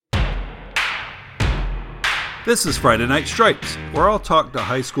This is Friday Night Stripes, where I'll talk to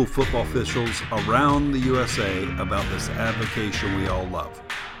high school football officials around the USA about this avocation we all love.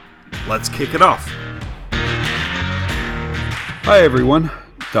 Let's kick it off. Hi everyone,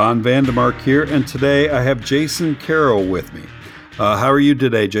 Don Vandemark here, and today I have Jason Carroll with me. How are you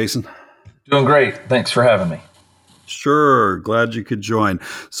today, Jason? Doing great. Thanks for having me. Sure, glad you could join.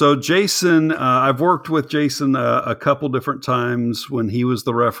 So Jason, I've worked with Jason a couple different times when he was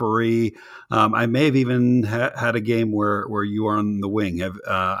the referee. I may have even had a game where you are on the wing.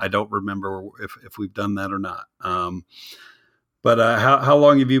 I don't remember if we've done that or not. But how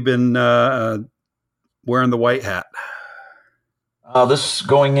long have you been wearing the white hat? This is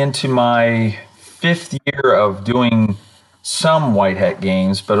going into my 5th year of doing some white hat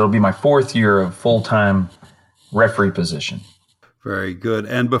games, but it'll be my 4th year of full-time referee position. Very good.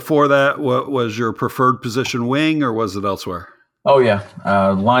 And before that, what was your preferred position, wing, or was it elsewhere? Oh, yeah.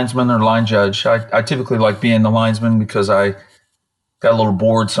 Linesman or line judge. I typically like being the linesman because I got a little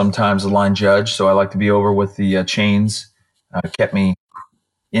bored sometimes, the line judge, so I like to be over with the chains. Kept me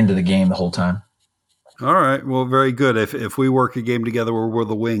into the game the whole time. All right. Well, very good. If we work a game together where we're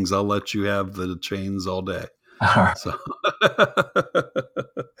the wings, I'll let you have the chains all day. All right. So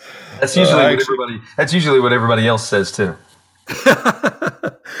That's usually what everybody else says too.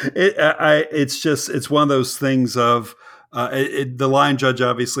 It's one of those things of the line judge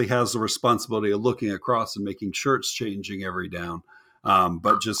obviously has the responsibility of looking across and making sure it's changing every down.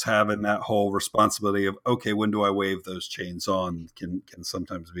 But just having that whole responsibility of, okay, when do I wave those chains on can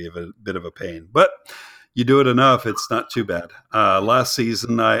sometimes be a bit of a pain. But you do it enough, it's not too bad. Last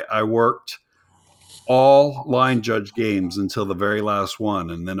season, I worked all line judge games until the very last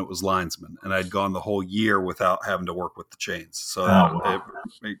one, and then it was linesman. And I'd gone the whole year without having to work with the chains. So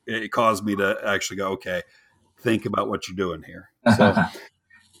it caused me to actually go, okay, think about what you're doing here. So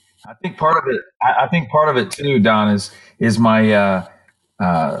I think part of it too, Don, is my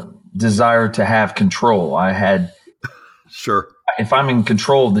desire to have control. Sure. If I'm in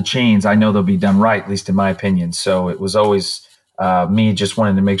control of the chains, I know they'll be done right, at least in my opinion. So it was always me just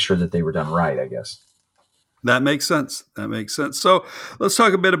wanting to make sure that they were done right, I guess. That makes sense. So let's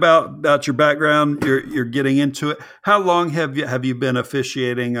talk a bit about your background. You're getting into it. How long have you been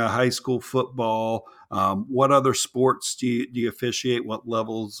officiating high school football? What other sports do you officiate? What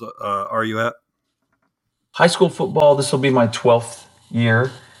levels are you at? High school football, this will be my 12th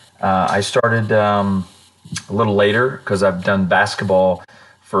year. I started a little later because I've done basketball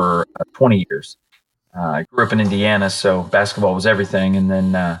for 20 years. I grew up in Indiana, so basketball was everything, and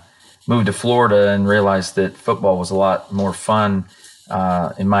then moved to Florida and realized that football was a lot more fun,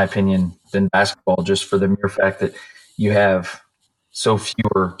 in my opinion, than basketball, just for the mere fact that you have so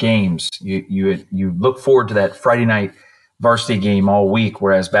fewer games. You look forward to that Friday night varsity game all week,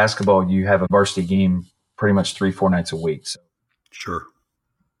 whereas basketball, you have a varsity game pretty much 3-4 nights a week. So, sure.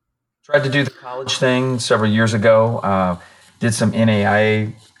 Tried to do the college thing several years ago. Did some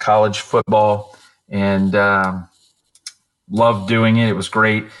NAIA college football and loved doing it. It was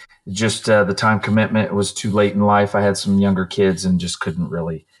great. Just the time commitment, it was too late in life. I had some younger kids and just couldn't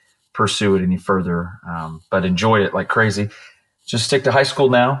really pursue it any further, but enjoyed it like crazy. Just stick to high school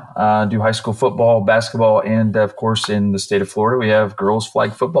now, do high school football, basketball, and of course in the state of Florida, we have girls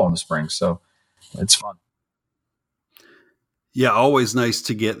flag football in the spring. So it's fun. Yeah, always nice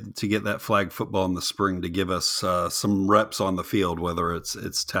to get that flag football in the spring to give us some reps on the field, whether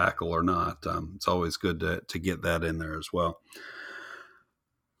it's tackle or not. It's always good to get that in there as well.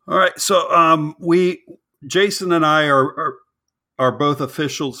 All right, so Jason and I are both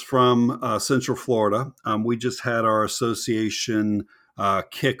officials from Central Florida. We just had our association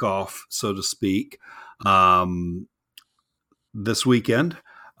kickoff, so to speak, this weekend.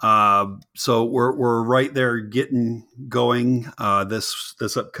 So we're right there getting going.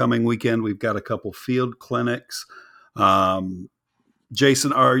 This upcoming weekend, we've got a couple field clinics.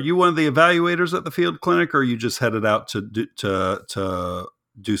 Jason, are you one of the evaluators at the field clinic, or are you just headed out to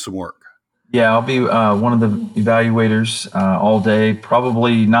do some work? Yeah, I'll be one of the evaluators all day.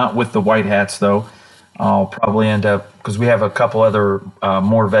 Probably not with the white hats, though. I'll probably end up, because we have a couple other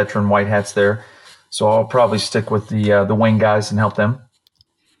more veteran white hats there. So I'll probably stick with the wing guys and help them.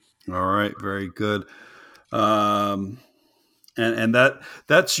 All right, very good. And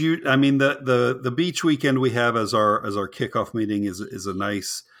that's you. I mean, the beach weekend we have as our kickoff meeting is a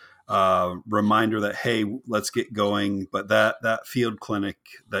nice reminder that, hey, let's get going. But that field clinic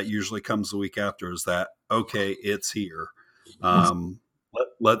that usually comes the week after is that, okay, it's here.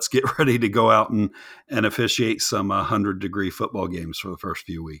 Let's get ready to go out and officiate some 100-degree football games for the first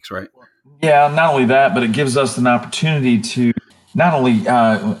few weeks, right? Yeah, not only that, but it gives us an opportunity to not only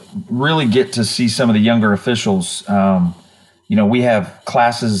really get to see some of the younger officials. We have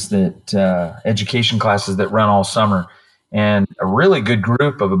classes education classes that run all summer, and a really good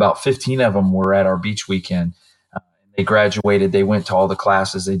group of about 15 of them were at our beach weekend. They graduated, they went to all the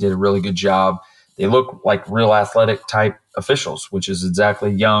classes, they did a really good job. They look like real athletic type officials, which is exactly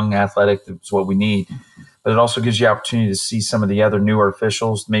young, athletic. That's what we need. But it also gives you opportunity to see some of the other newer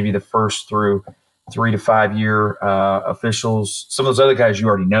officials, maybe the first through 3 to 5 year officials. Some of those other guys you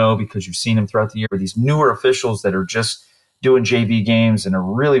already know because you've seen them throughout the year. But these newer officials that are just doing JV games and are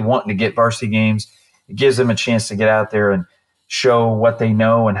really wanting to get varsity games, it gives them a chance to get out there and show what they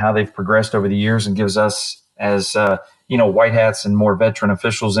know and how they've progressed over the years, and gives us as white hats and more veteran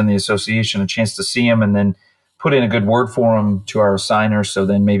officials in the association a chance to see them and then put in a good word for them to our assigners, so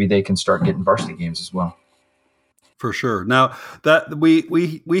then maybe they can start getting varsity games as well. For sure. Now that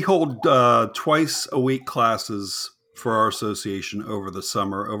we hold twice a week classes for our association over the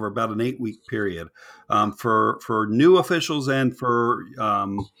summer, over about an 8-week period, for new officials and for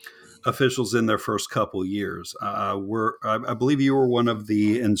officials in their first couple years. I believe you were one of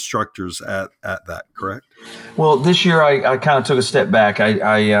the instructors at that, correct? Well, this year I kind of took a step back.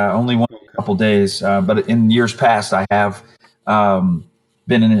 I only went a couple days, but in years past I have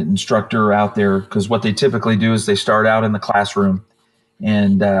been an instructor out there, because what they typically do is they start out in the classroom,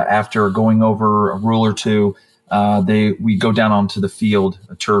 and after going over a rule or two, we go down onto the field,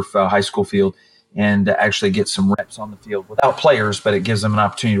 a turf high school field, and actually get some reps on the field without players, but it gives them an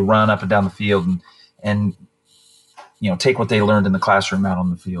opportunity to run up and down the field and take what they learned in the classroom out on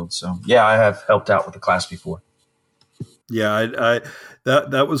the field. So yeah, I have helped out with the class before. Yeah,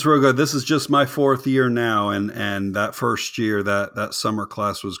 that was real good. This is just my 4th year now, and that first year, that summer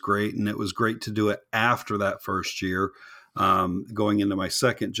class was great, and it was great to do it after that first year, going into my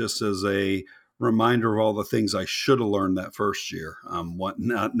second, just as a reminder of all the things I should have learned that first year.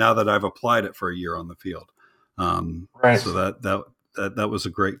 Now that I've applied it for a year on the field, Right. So that was a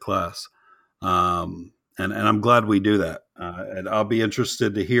great class, and I'm glad we do that. And I'll be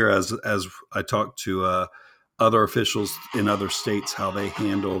interested to hear as I talk to other officials in other states how they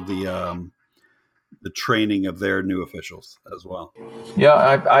handle the training of their new officials as well. Yeah,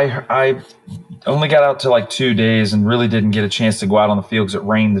 I only got out to like 2 days and really didn't get a chance to go out on the field because it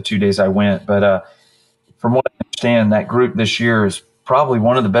rained the 2 days I went. But from what I understand, that group this year is probably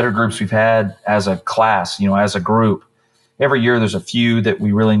one of the better groups we've had as a class, as a group. Every year there's a few that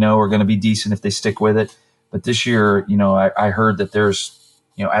we really know are going to be decent if they stick with it. But this year, I heard that there's,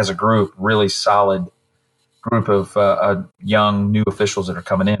 as a group, really solid group of young new officials that are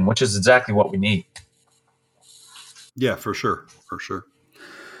coming in, which is exactly what we need. Yeah, for sure.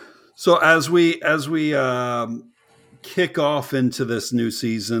 So as we kick off into this new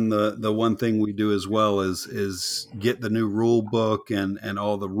season, the one thing we do as well is get the new rule book and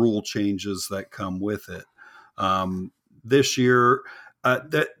all the rule changes that come with it. This year,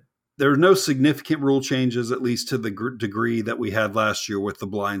 there are no significant rule changes, at least to the degree that we had last year with the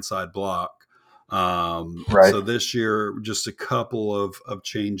blindside block. Right. So this year, just a couple of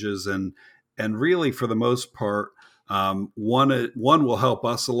changes, and really for the most part, one will help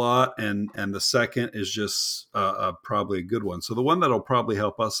us a lot, and the second is just probably a good one. So the one that'll probably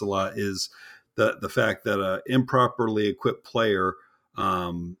help us a lot is the fact that an improperly equipped player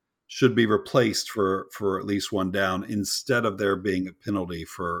should be replaced for at least one down, instead of there being a penalty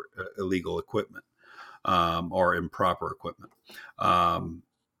for illegal equipment or improper equipment.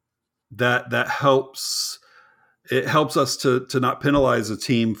 That helps. It helps us to not penalize a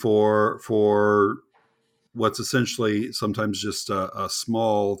team for what's essentially sometimes just a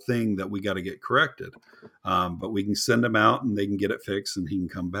small thing that we got to get corrected. But we can send him out and they can get it fixed and he can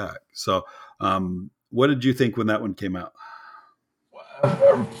come back. So what did you think when that one came out?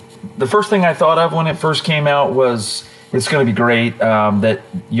 The first thing I thought of when it first came out was it's going to be great that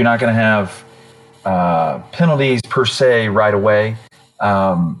you're not going to have penalties per se right away.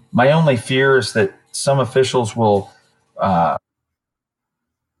 My only fear is that some officials will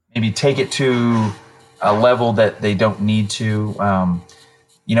maybe take it to a level that they don't need to. A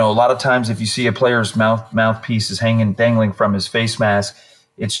lot of times if you see a player's mouthpiece is dangling from his face mask,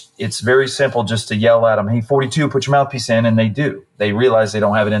 it's very simple just to yell at them, "Hey, 42, put your mouthpiece in," and they do. They realize they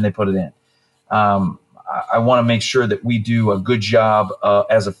don't have it in, they put it in. I want to make sure that we do a good job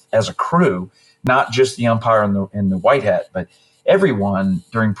as a crew, not just the umpire in the white hat, but everyone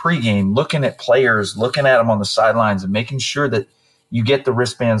during pregame, looking at players, looking at them on the sidelines, and making sure that you get the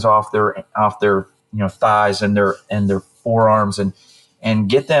wristbands off their thighs and their forearms, and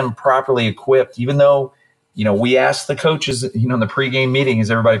get them properly equipped. Even though we ask the coaches, in the pregame meeting,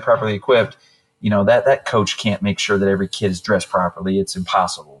 is everybody properly equipped? that coach can't make sure that every kid is dressed properly. It's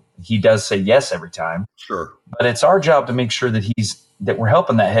impossible. He does say yes every time, Sure. but it's our job to make sure that we're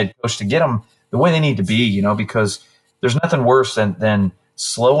helping that head coach to get them the way they need to be, because there's nothing worse than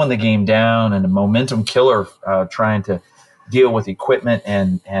slowing the game down and a momentum killer, trying to deal with equipment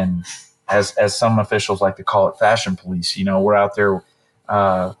and as some officials like to call it, fashion police. We're out there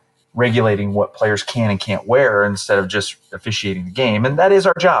regulating what players can and can't wear instead of just officiating the game. And that is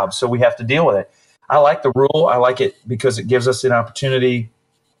our job. So we have to deal with it. I like the rule. I like it because it gives us an opportunity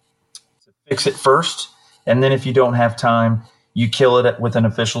to fix it first. And then if you don't have time, you kill it with an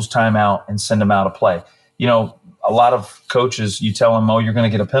official's timeout and send them out of play. A lot of coaches, you tell them, oh, you're going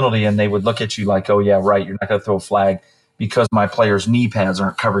to get a penalty. And they would look at you like, oh, yeah, right. You're not going to throw a flag because my players' knee pads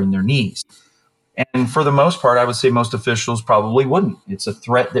aren't covering their knees. And for the most part, I would say most officials probably wouldn't. It's a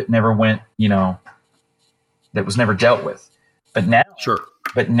threat that never went, that was never dealt with.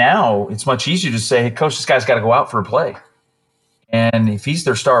 But now it's much easier to say, hey, coach, this guy's got to go out for a play. And if he's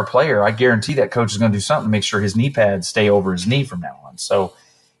their star player, I guarantee that coach is going to do something to make sure his knee pads stay over his knee from now on. So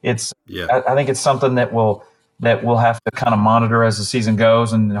I think it's something that we'll have to kind of monitor as the season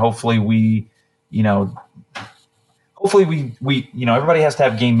goes. And hopefully everybody has to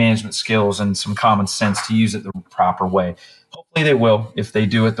have game management skills and some common sense to use it the proper way. Hopefully they will if they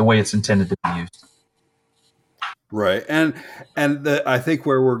do it the way it's intended to be used. Right. And I think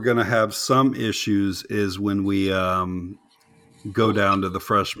where we're going to have some issues is when we go down to the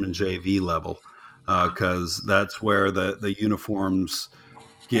freshman JV level, because that's where the uniforms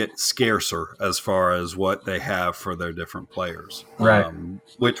get scarcer as far as what they have for their different players. Right.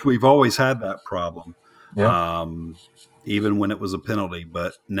 Which we've always had that problem. Yeah. Even when it was a penalty,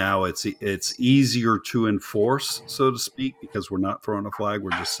 but now it's easier to enforce, so to speak, because we're not throwing a flag, we're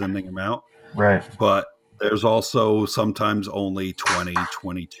just sending them out. Right. But there's also sometimes only 20,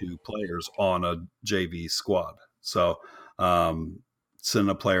 22 players on a JV squad. So sending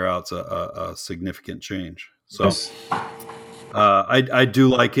a player out's a significant change. So yes. I do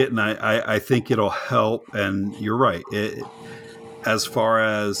like it, and I think it'll help. And you're right. As far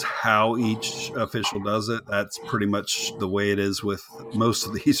as how each official does it, that's pretty much the way it is with most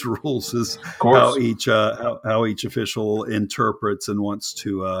of these rules. Is how each official interprets and wants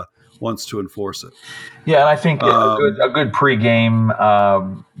to enforce it. Yeah, and I think a good pregame,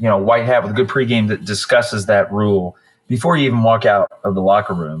 white hat with a good pregame that discusses that rule before you even walk out of the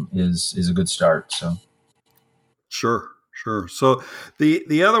locker room is a good start. So, sure. So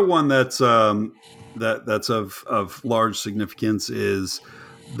the other one that's of large significance is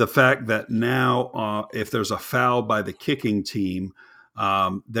the fact that now if there's a foul by the kicking team,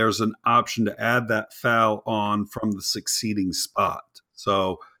 there's an option to add that foul on from the succeeding spot.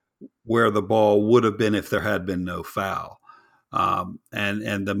 So where the ball would have been if there had been no foul.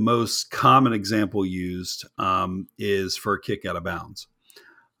 And the most common example used is for a kick out of bounds.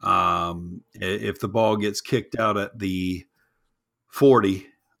 If the ball gets kicked out at the 40,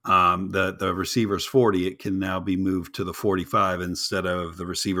 the receiver's 40, it can now be moved to the 45 instead of the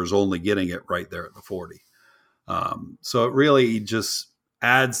receivers only getting it right there at the 40. So it really just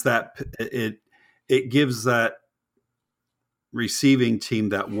adds that it gives that receiving team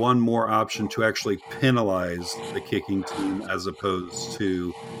that one more option to actually penalize the kicking team as opposed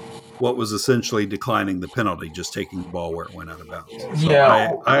to what was essentially declining the penalty, just taking the ball where it went out of bounds. So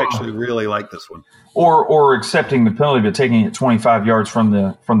yeah, I actually really like this one. Or accepting the penalty but taking it 25 yards from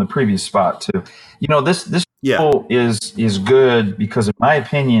the previous spot too. This rule is good because, in my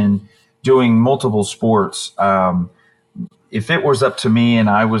opinion, doing multiple sports, if it was up to me and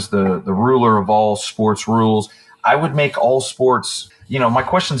I was the ruler of all sports rules, I would make all sports. My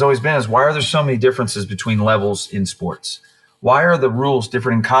question's always been is why are there so many differences between levels in sports? Why are the rules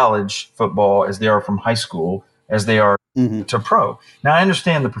different in college football as they are from high school as they are to pro? Now, I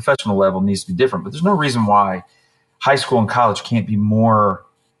understand the professional level needs to be different, but there's no reason why high school and college can't be more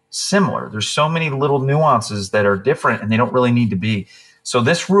similar. There's so many little nuances that are different and they don't really need to be. So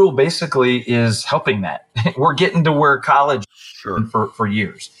this rule basically is helping that. We're getting to where college for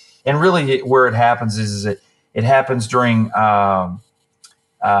years. And really where it happens is that it happens during for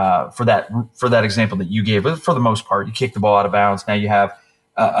that example that you gave. But for the most part, you kick the ball out of bounds. Now you have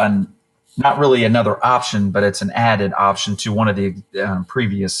not really another option, but it's an added option to one of the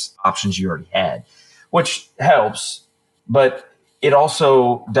previous options you already had, which helps. But it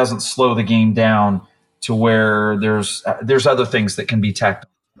also doesn't slow the game down to where there's other things that can be tacked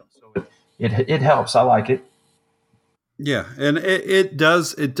on. So it helps. I like it. Yeah, and it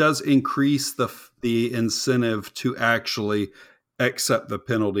does increase the incentive to actually accept the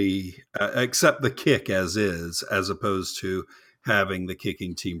penalty, accept the kick as is, as opposed to having the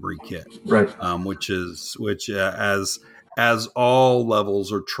kicking team re-kick, Right. which as all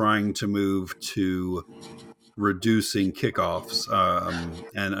levels are trying to move to reducing kickoffs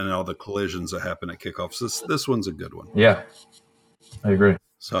and all the collisions that happen at kickoffs. This one's a good one. Yeah, I agree.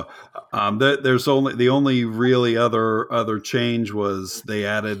 So there's the only really other change was they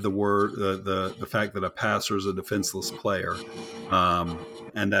added the word the fact that a passer is a defenseless player,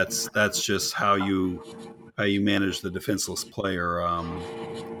 and that's just how you manage the defenseless player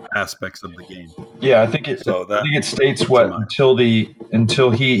aspects of the game. Yeah, I think it states what until he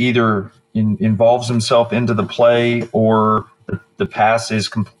either involves himself into the play or the pass is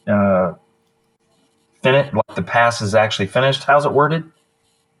finished. Like the pass is actually finished. How's it worded?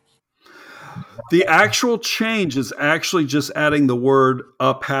 The actual change is actually just adding the word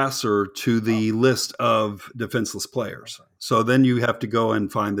 "a passer" to the list of defenseless players. So then you have to go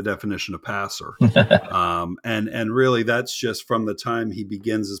and find the definition of passer. And really that's just from the time he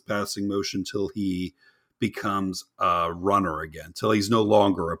begins his passing motion till he becomes a runner again, till he's no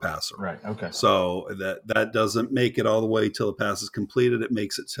longer a passer. Right. Okay. So that doesn't make it all the way till the pass is completed. It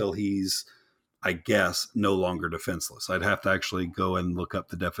makes it till he's, I guess, no longer defenseless. I'd have to actually go and look up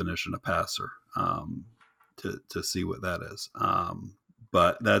the definition of passer to see what that is.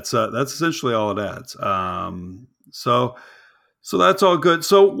 But that's essentially all it adds. So that's all good.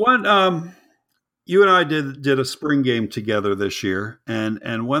 So one, you and I did a spring game together this year,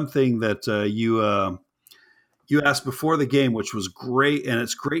 and one thing that you asked before the game, which was great, and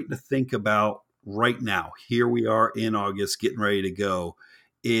it's great to think about right now. Here we are in August, getting ready to go.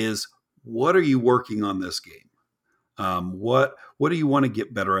 Is what are you working on this game? What do you want to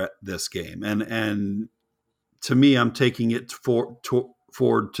get better at this game? And to me, I'm taking it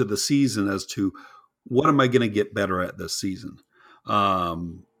forward to the season as to what am I going to get better at this season?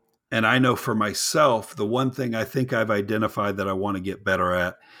 And I know for myself, the one thing I think I've identified that I want to get better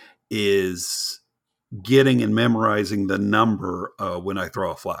at is getting and memorizing the number when I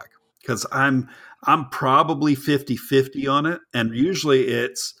throw a flag, because I'm probably 50-50 on it. And usually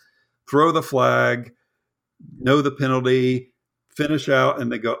it's throw the flag, know the penalty, finish out,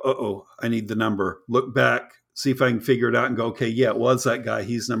 and they go, uh-oh, I need the number. Look back, see if I can figure it out and go, okay, yeah, it was that guy.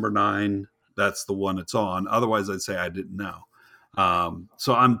 He's number 9. That's the one it's on. Otherwise, I'd say I didn't know.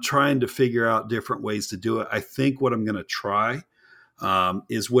 So I'm trying to figure out different ways to do it. I think what I'm going to try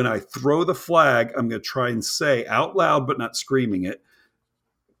is when I throw the flag, I'm going to try and say out loud, but not screaming it,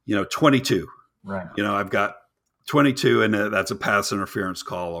 22. Right. I've got 22 and that's a pass interference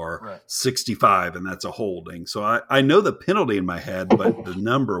call, or 65 and that's a holding. So I know the penalty in my head, but the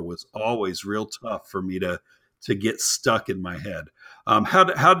number was always real tough for me to get stuck in my head.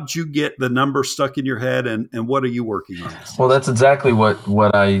 How did you get the number stuck in your head, and what are you working on? Well, that's exactly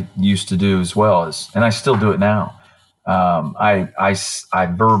what I used to do as well, and I still do it now. I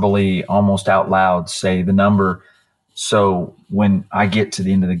verbally, almost out loud, say the number. So when I get to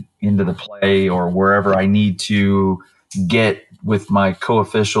the end of the play, or wherever I need to get with my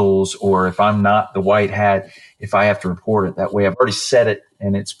co-officials, or if I'm not the white hat, if I have to report it, that way I've already said it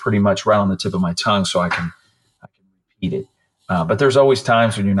and it's pretty much right on the tip of my tongue, so I can repeat it. But there's always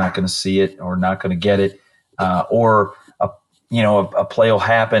times when you're not going to see it or not going to get it, or a play will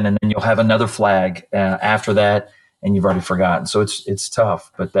happen and then you'll have another flag after that and you've already forgotten. So it's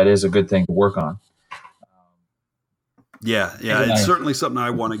tough, but that is a good thing to work on. Yeah, it's certainly something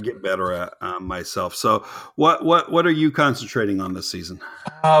I want to get better at myself. So, what are you concentrating on this season?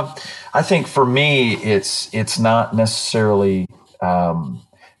 I think for me, it's not necessarily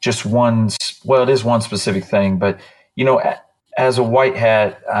just one. Well, it is one specific thing, but as a white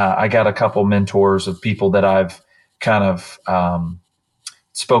hat, I got a couple mentors of people that I've kind of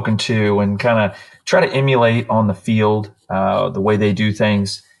spoken to and kind of try to emulate on the field the way they do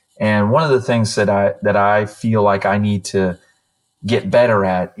things. And one of the things that I feel like I need to get better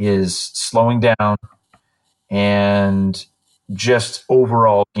at is slowing down and just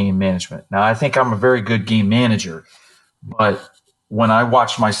overall game management. Now, I think I'm a very good game manager, but when I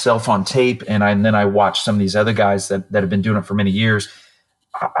watch myself on tape and then I watch some of these other guys that have been doing it for many years,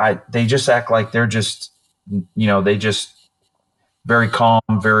 they just act like they're just, they just very calm,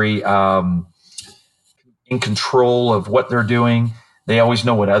 very in control of what they're doing. They always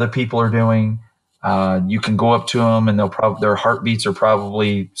know what other people are doing. You can go up to them and their heartbeats are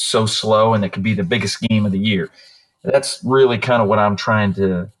probably so slow, and it could be the biggest game of the year. That's really kind of what I'm trying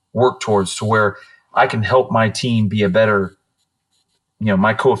to work towards, to where I can help my team be a better,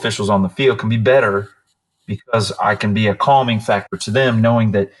 my co-officials on the field can be better because I can be a calming factor to them,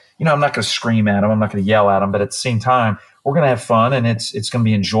 knowing that, I'm not going to scream at them, I'm not going to yell at them, but at the same time, we're going to have fun, and it's going to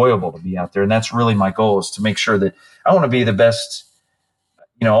be enjoyable to be out there. And that's really my goal, is to make sure that I want to be the best.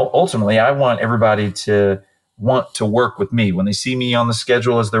 Ultimately, I want everybody to want to work with me. When they see me on the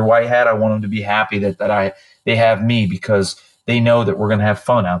schedule as their white hat, I want them to be happy that they have me, because they know that we're going to have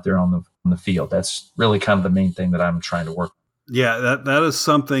fun out there on the field. That's really kind of the main thing that I'm trying to work. Yeah, that is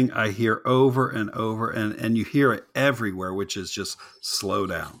something I hear over and over, and you hear it everywhere, which is just slow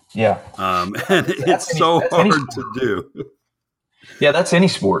down. Yeah. And it's so hard to do. Yeah, that's any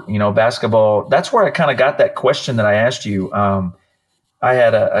sport. Basketball, that's where I kind of got that question that I asked you. I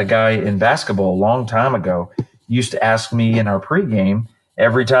had a guy in basketball a long time ago used to ask me in our pregame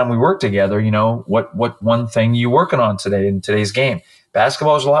every time we worked together, what one thing you working on today in today's game.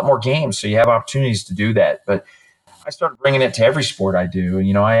 Basketball is a lot more games, so you have opportunities to do that. But I started bringing it to every sport I do.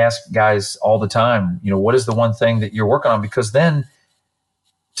 I ask guys all the time, what is the one thing that you're working on? Because then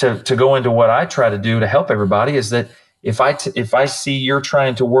to go into what I try to do to help everybody is that if I see you're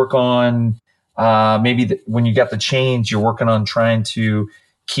trying to work on maybe when you got the chains, you're working on trying to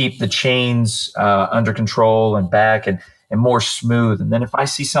keep the chains under control and back and more smooth. And then if I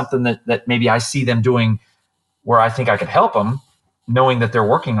see something that maybe I see them doing where I think I could help them, knowing that they're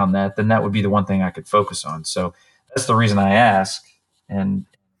working on that, then that would be the one thing I could focus on. So that's the reason I ask and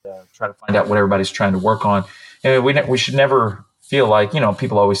try to find out what everybody's trying to work on. And we should never feel like,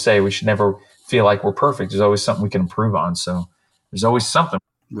 people always say we should never feel like we're perfect. There's always something we can improve on. So there's always something,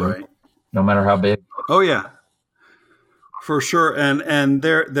 right? No matter how big. Oh yeah, for sure. And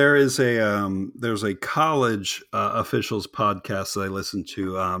there's a college officials podcast that I listen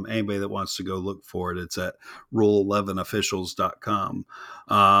to. Anybody that wants to go look for it, it's at rule11officials.com.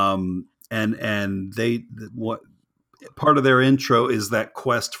 And what part of their intro is that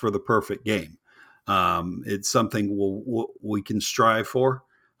quest for the perfect game. It's something we can strive for.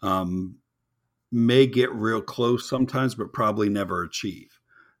 May get real close sometimes, but probably never achieve.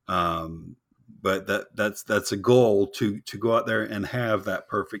 But that's a goal to go out there and have that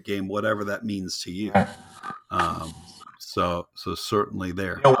perfect game, whatever that means to you. So certainly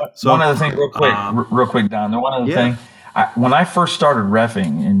there. One other thing, real quick, Don. One other thing. When I first started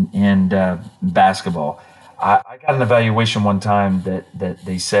reffing in basketball, I got an evaluation one time that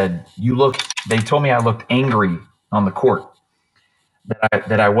they said they told me I looked angry on the court,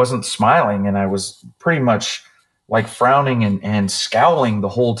 that I wasn't smiling, and I was pretty much like frowning and scowling the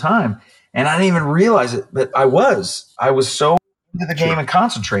whole time. And I didn't even realize it, but I was so into the game and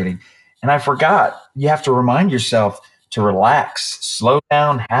concentrating, and I forgot. You have to remind yourself to relax, slow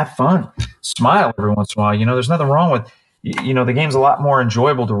down, have fun, smile every once in a while. There's nothing wrong with, the game's a lot more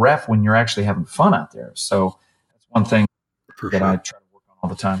enjoyable to ref when you're actually having fun out there. So that's one thing that I try to work on all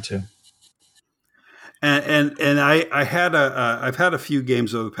the time too. And I've had a few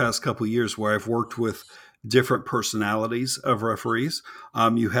games over the past couple of years where I've worked with different personalities of referees.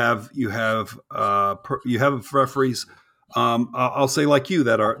 You have referees, I'll say like you,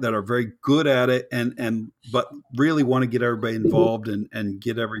 that are very good at it but really want to get everybody involved and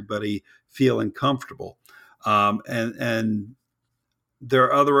get everybody feeling comfortable. And there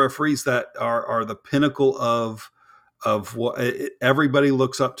are other referees that are the pinnacle of what everybody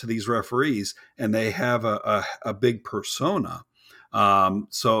looks up to these referees, and they have a big persona.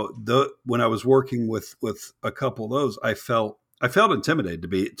 So when I was working with a couple of those, I felt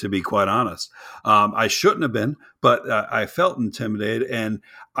intimidated, to be quite honest. I shouldn't have been, but I felt intimidated, and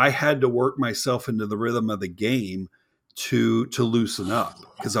I had to work myself into the rhythm of the game to loosen up,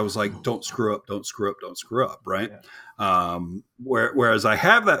 because I was like, don't screw up, right? Yeah. Whereas I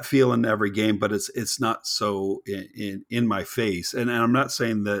have that feel in every game, but it's not so in my face. And I'm not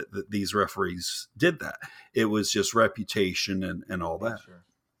saying that these referees did that. It was just reputation and all that. Sure.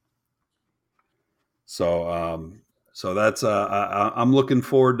 So that's I'm looking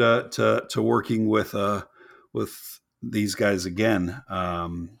forward to working with these guys again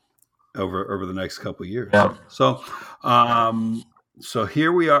over the next couple of years. Yeah. So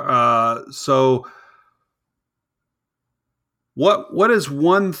here we are. So what is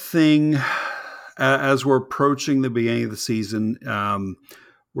one thing as we're approaching the beginning of the season?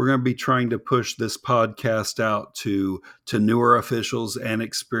 We're going to be trying to push this podcast out to newer officials and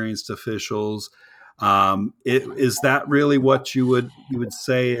experienced officials. Is that really what you would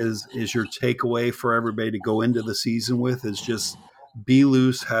say is your takeaway for everybody to go into the season with? Is just be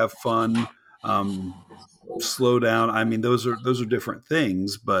loose, have fun, slow down. I mean, those are different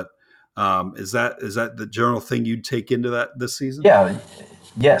things, but is that the general thing you'd take into that this season? Yeah.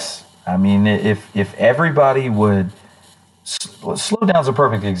 Yes. I mean, if everybody would Slow down's a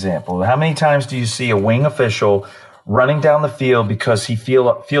perfect example. How many times do you see a wing official running down the field because he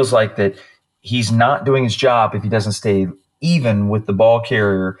feels like that he's not doing his job if he doesn't stay even with the ball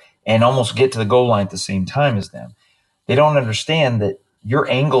carrier and almost get to the goal line at the same time as them? They don't understand that your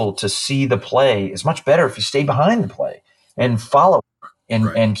angle to see the play is much better if you stay behind the play and follow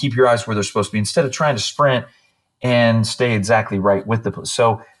and keep your eyes where they're supposed to be instead of trying to sprint and stay exactly right with the play.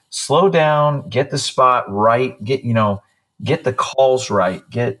 So slow down, get the spot right, get the calls right,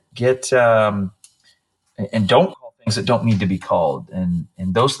 and don't call things that don't need to be called. And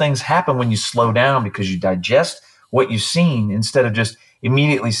those things happen when you slow down because you digest what you've seen instead of just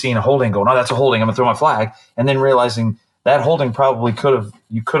immediately seeing a holding, going, "Oh, that's a holding, I'm gonna throw my flag," and then realizing that holding probably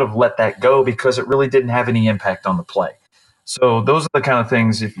you could have let that go because it really didn't have any impact on the play. So those are the kind of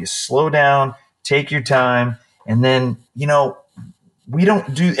things, if you slow down, take your time, and then, we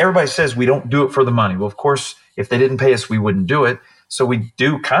don't do, everybody says we don't do it for the money. Well, of course, if they didn't pay us, we wouldn't do it. So we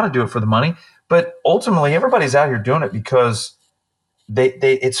do kind of do it for the money. But ultimately, everybody's out here doing it because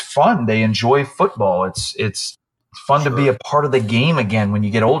it's fun. They enjoy football. It's fun to be a part of the game again when you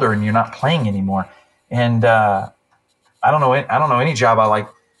get older and you're not playing anymore. And I don't know any job I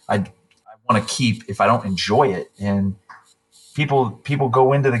want to keep if I don't enjoy it. And people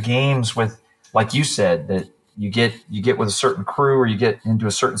go into the games with, like you said, that you get with a certain crew or you get into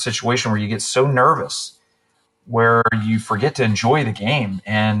a certain situation where you get so nervous where you forget to enjoy the game.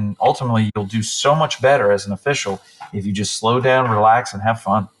 And ultimately, you'll do so much better as an official if you just slow down, relax, and have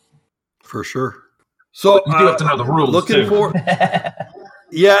fun. For sure. So you do have to know the rules too.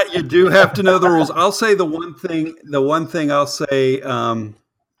 Yeah, you do have to know the rules. I'll say the one thing I'll say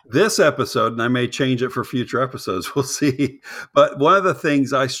this episode, and I may change it for future episodes, we'll see. But one of the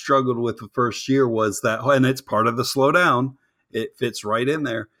things I struggled with the first year was that, and it's part of the slow down, it fits right in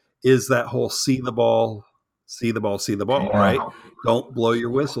there, is that whole see the ball, right? Don't blow your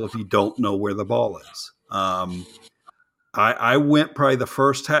whistle if you don't know where the ball is. I went probably the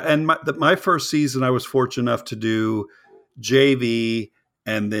first half, and my first season, I was fortunate enough to do JV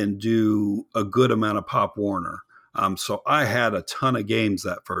and then do a good amount of Pop Warner. So I had a ton of games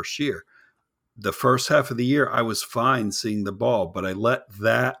that first year. The first half of the year, I was fine seeing the ball, but I let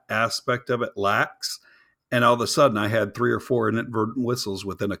that aspect of it lax. And all of a sudden, I had 3 or 4 inadvertent whistles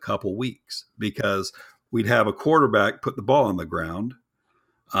within a couple weeks because we'd have a quarterback put the ball on the ground.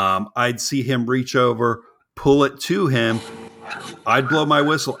 I'd see him reach over, pull it to him. I'd blow my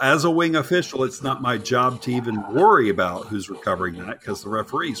whistle. As a wing official, it's not my job to even worry about who's recovering that because the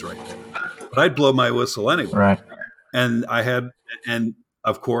referee's right there. But I'd blow my whistle anyway. Right. And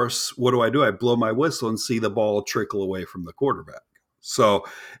of course, what do? I blow my whistle and see the ball trickle away from the quarterback. So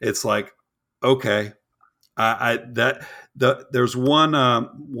it's like, okay, there's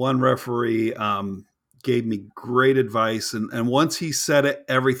one referee gave me great advice, and once he said it,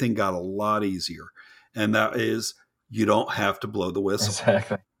 everything got a lot easier. And that is, you don't have to blow the whistle.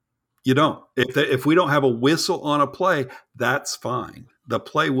 Exactly. You don't. If we don't have a whistle on a play, that's fine. The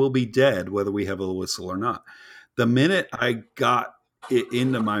play will be dead whether we have a whistle or not. The minute I got it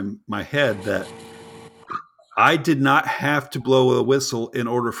into my head that I did not have to blow a whistle in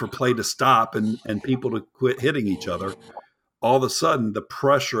order for play to stop and people to quit hitting each other, all of a sudden the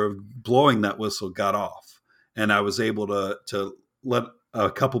pressure of blowing that whistle got off. And I was able to let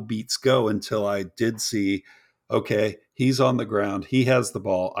a couple beats go until I did see, okay, he's on the ground, he has the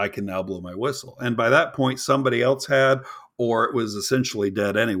ball, I can now blow my whistle. And by that point, somebody else had, or it was essentially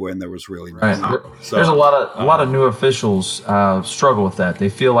dead anyway, and there was really no right. So, there's a lot of new officials struggle with that. They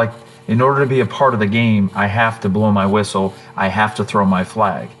feel like in order to be a part of the game, I have to blow my whistle, I have to throw my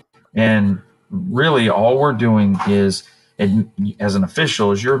flag. And really all we're doing is, as an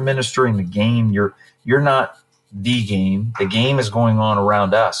official, is you're administering the game. You're not the game. The game is going on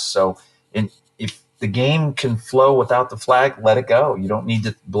around us. So if the game can flow without the flag, let it go. You don't need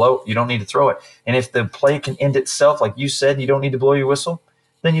to blow. You don't need to throw it. And if the play can end itself, like you said, you don't need to blow your whistle,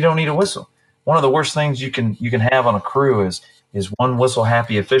 then you don't need a whistle. One of the worst things you can have on a crew is one whistle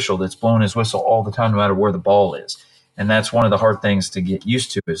happy official that's blowing his whistle all the time, no matter where the ball is. And that's one of the hard things to get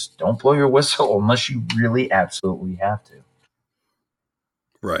used to is don't blow your whistle unless you really absolutely have to.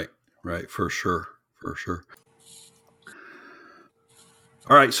 Right. For sure.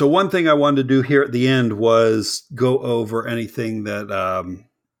 All right. So one thing I wanted to do here at the end was go over anything that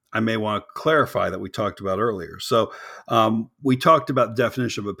I may want to clarify that we talked about earlier. So we talked about the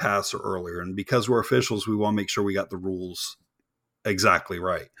definition of a passer earlier, and because we're officials, we want to make sure we got the rules exactly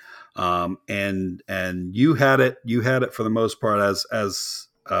right. And you had it for the most part as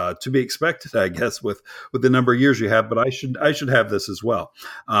to be expected, I guess, with the number of years you have. But I should have this as well.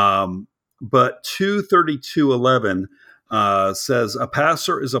 But 232.11 says a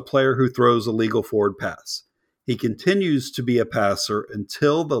passer is a player who throws a legal forward pass. He continues to be a passer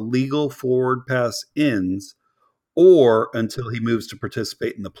until the legal forward pass ends or until he moves to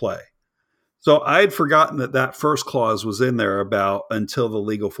participate in the play. So I had forgotten that first clause was in there about until the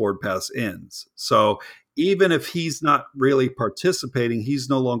legal forward pass ends. So even if he's not really participating, he's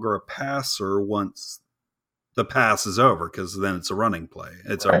no longer a passer once the pass is over, because then it's a running play.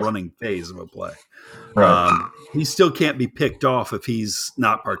 It's a running phase of a play. Right. He still can't be picked off if he's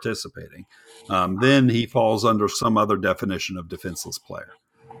not participating. Then he falls under some other definition of defenseless player.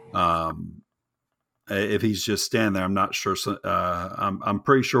 If he's just standing there, I'm not sure. I'm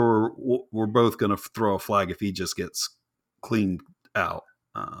pretty sure we're both going to throw a flag if he just gets cleaned out.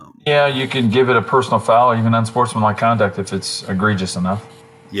 Yeah, you can give it a personal foul, even unsportsmanlike conduct, if it's egregious enough.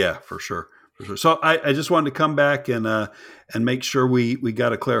 Yeah, for sure. So I just wanted to come back and make sure we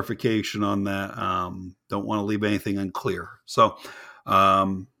got a clarification on that. Don't want to leave anything unclear. So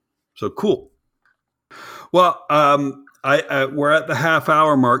cool. Well, we're at the half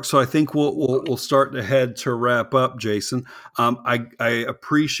hour mark, so I think we'll start to head to wrap up, Jason. I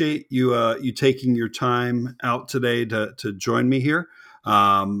appreciate you taking your time out today to join me here.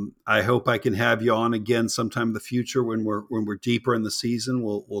 I hope I can have you on again sometime in the future when we're deeper in the season.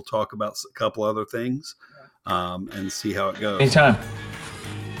 We'll talk about a couple other things and see how it goes. Anytime.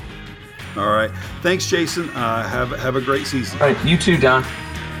 All right. Thanks, Jason. Have a great season. All right. You too, Don.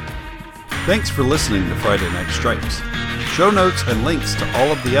 Thanks for listening to Friday Night Stripes. Show notes and links to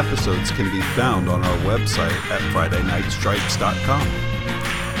all of the episodes can be found on our website at FridayNightStripes.com.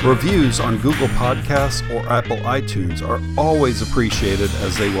 Reviews on Google Podcasts or Apple iTunes are always appreciated,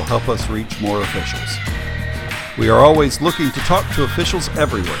 as they will help us reach more officials. We are always looking to talk to officials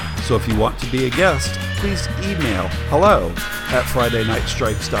everywhere, so if you want to be a guest, please email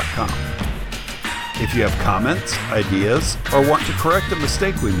hello@FridayNightStripes.com. If you have comments, ideas, or want to correct a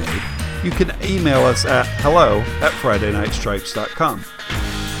mistake we made, you can email us at hello@FridayNightStripes.com.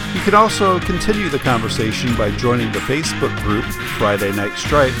 You can also continue the conversation by joining the Facebook group Friday Night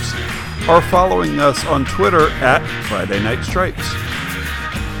Stripes or following us on Twitter at Friday Night Stripes.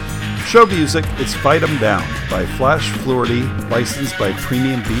 Show music is Fight 'Em Down by Flash Fluorty, licensed by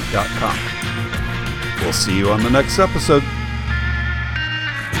PremiumBeat.com. We'll see you on the next episode.